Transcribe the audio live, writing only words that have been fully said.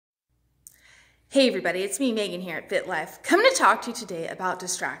Hey everybody, it's me Megan here at Fit Life, coming to talk to you today about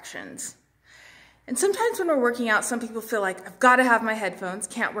distractions. And sometimes when we're working out, some people feel like I've got to have my headphones,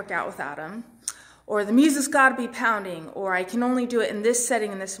 can't work out without them, or the music's got to be pounding, or I can only do it in this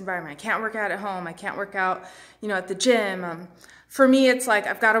setting, in this environment. I can't work out at home, I can't work out, at the gym. For me, it's like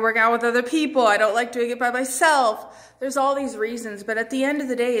I've got to work out with other people. I don't like doing it by myself. There's all these reasons, but at the end of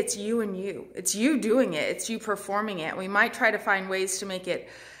the day, it's you and you. It's you doing it. It's you performing it. We might try to find ways to make it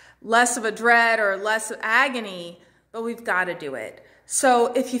less of a dread or less agony, but we've got to do it.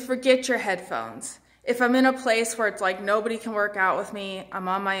 So if you forget your headphones, if I'm in a place where it's like nobody can work out with me, I'm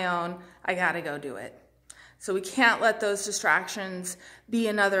on my own, I got to go do it. So we can't let those distractions be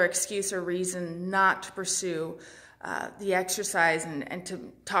another excuse or reason not to pursue the exercise and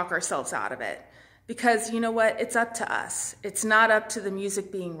to talk ourselves out of it. Because you know what? It's up to us. It's not up to the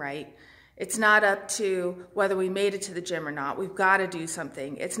music being right. It's not up to whether we made it to the gym or not. We've got to do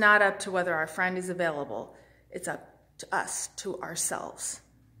something. It's not up to whether our friend is available. It's up to us, to ourselves.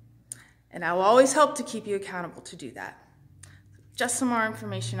 And I will always help to keep you accountable to do that. Just some more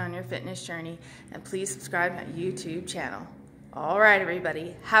information on your fitness journey, and please subscribe to my YouTube channel. All right,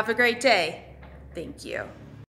 everybody. Have a great day. Thank you.